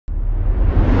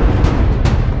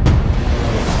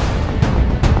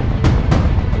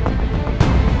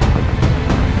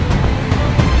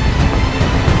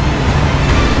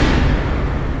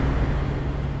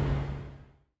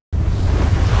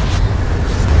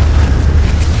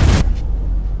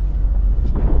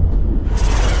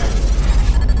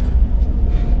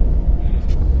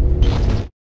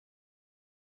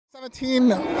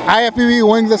2019 IFBB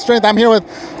Wings of Strength. I'm here with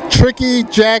Tricky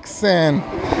Jackson.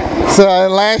 It's the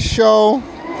last show.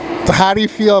 How do you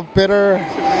feel? Bitter,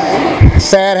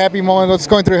 sad, happy moment? What's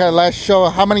going through your last show?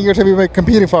 How many years have you been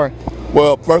competing for?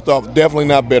 Well, first off, definitely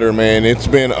not bitter, man. It's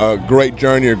been a great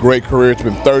journey, a great career. It's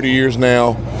been 30 years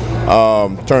now.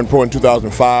 Turned pro in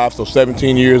 2005, so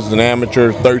 17 years as an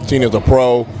amateur, 13 as a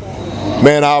pro.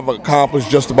 Man, I've accomplished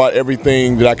just about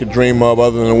everything that I could dream of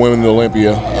other than winning the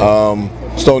Olympia.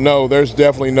 So no, there's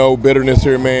definitely no bitterness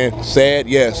here, man. Sad,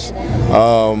 yes.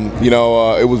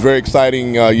 It was very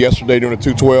exciting yesterday during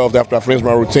the 212s after I finished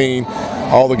my routine.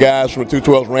 All the guys from the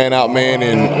 212s ran out, man,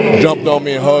 and jumped on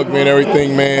me and hugged me and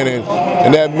everything, man,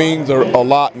 and that means a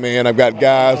lot, man. I've got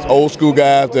guys, old school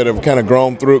guys that have kind of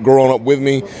grown up with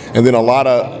me, and then a lot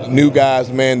of new guys,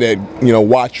 man, that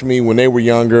watched me when they were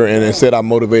younger and said I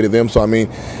motivated them. So I mean,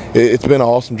 it's been an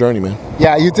awesome journey, man.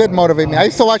 Yeah, you did motivate me. I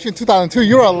used to watch you in 2002.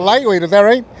 You were a lightweight, is that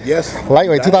right? Yes.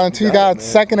 Lightweight. 2002, you got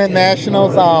second at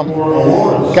nationals.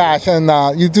 Gosh,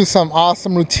 and you do some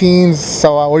awesome routines.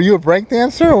 So were you a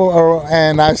breakdancer?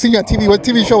 And I've seen you on TV. What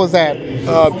TV show was that?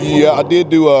 Yeah, I did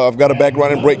do. I've got a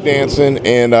background in breakdancing,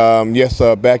 and yes,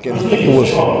 back in I think it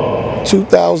was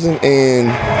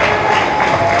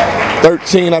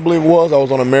 2013, I believe it was. I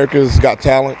was on America's Got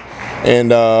Talent.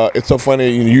 And it's so funny,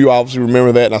 you obviously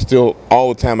remember that, and I still,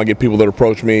 all the time, I get people that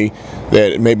approach me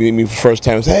that maybe meet me for the first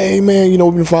time and say, hey, man,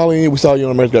 we've been following you, we saw you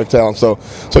on America's Got Talent. So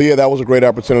yeah, that was a great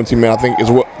opportunity, man. I think it's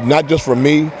not just for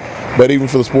me, but even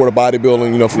for the sport of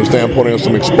bodybuilding, from the standpoint of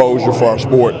some exposure for our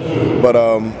sport.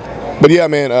 But yeah,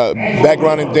 man,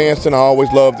 background in dancing, I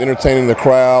always loved entertaining the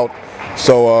crowd.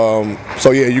 So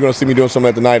yeah, you're going to see me doing some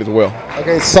of that tonight as well.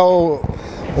 Okay, so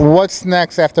what's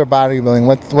next after bodybuilding?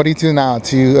 What do you do now?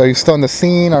 Are you still in the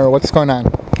scene, or what's going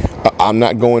on? I'm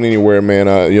not going anywhere, man.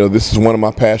 This is one of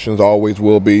my passions, always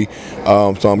will be.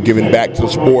 So I'm giving back to the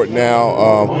sport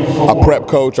now. I prep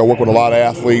coach. I work with a lot of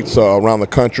athletes around the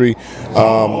country.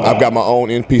 I've got my own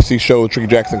NPC show, the Tricky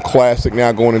Jackson Classic,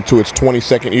 now going into its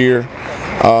 22nd year.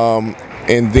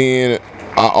 And then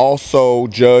I also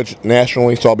judge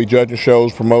nationally, so I'll be judging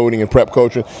shows, promoting, and prep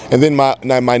coaching. And then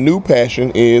my new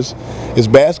passion is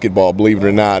basketball, believe it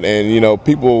or not. And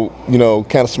people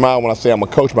kind of smile when I say I'm a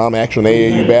coach, but I'm actually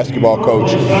an AAU basketball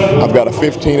coach. I've got a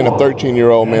 15 and a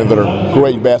 13-year-old, man, that are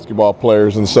great basketball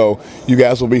players, and so you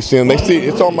guys will be seeing. They see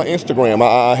it's on my Instagram.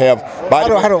 I have.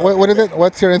 What is it?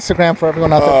 What's your Instagram for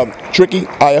everyone out there? Tricky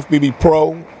IFBB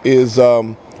Pro is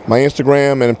my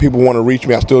Instagram, and if people want to reach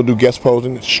me, I still do guest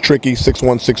posing. It's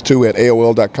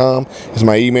tricky6162@AOL.com is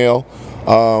my email.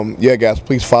 Yeah, guys,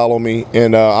 please follow me.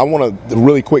 And I want to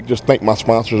really quick just thank my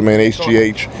sponsors, man,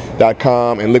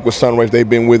 HGH.com and Liquid Sunrays. They've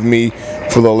been with me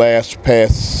for the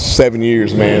past 7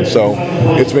 years, man. So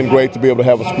it's been great to be able to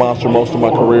have a sponsor most of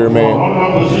my career,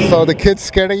 man. So the kids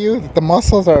scared of you, the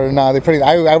muscles, or no? They're pretty.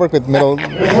 I work with middle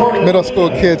school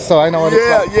kids, so I know what it's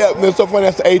like. Yeah. It's so funny.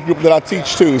 That's the age group that I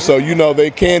teach too. So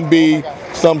they can be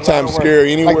sometimes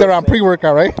scary. Anywhere. Like they're on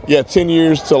pre-workout, right? Yeah, 10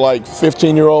 years to like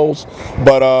 15-year-olds.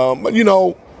 But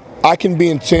I can be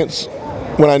intense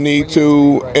when I need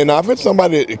to, and if it's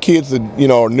kids that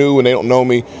are new and they don't know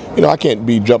me, I can't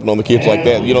be jumping on the kids like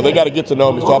that. They got to get to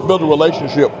know me. So I build a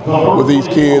relationship with these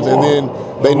kids, and then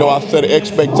they know I set an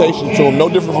expectation to them, no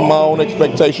different from my own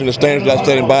expectation, the standards I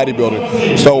set in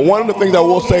bodybuilding. So one of the things I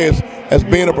will say is, as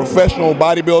being a professional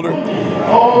bodybuilder,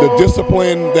 the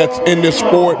discipline that's in this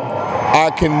sport,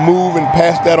 I can move and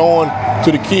pass that on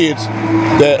to the kids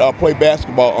that play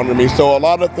basketball under me. So a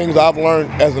lot of things I've learned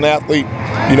as an athlete,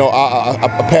 I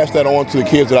pass that on to the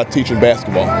kids that I teach in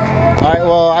basketball. All right,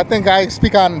 well, I think I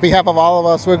speak on behalf of all of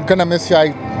us. We're going to miss you.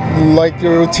 I like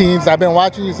your routines. I've been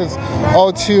watching you since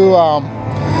 2002.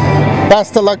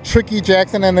 Best of luck, Tricky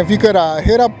Jackson. And if you could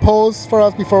hit a pose for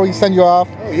us before we send you off.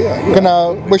 Oh, yeah. We're going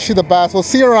to wish you the best. We'll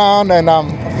see you around, and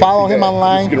follow him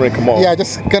online. Just gonna come on. Yeah,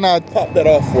 just going to pop that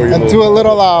off for you. And do a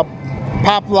little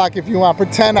pop lock if you want.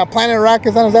 Pretend Planet Rock,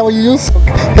 is that what you use?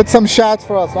 Hit some shots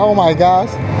for us. Oh my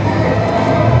gosh.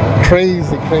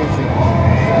 Crazy.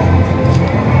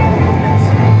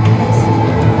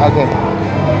 Okay,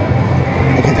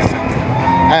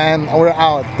 and we're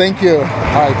out. Thank you. All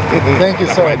right. Thank you,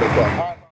 sir.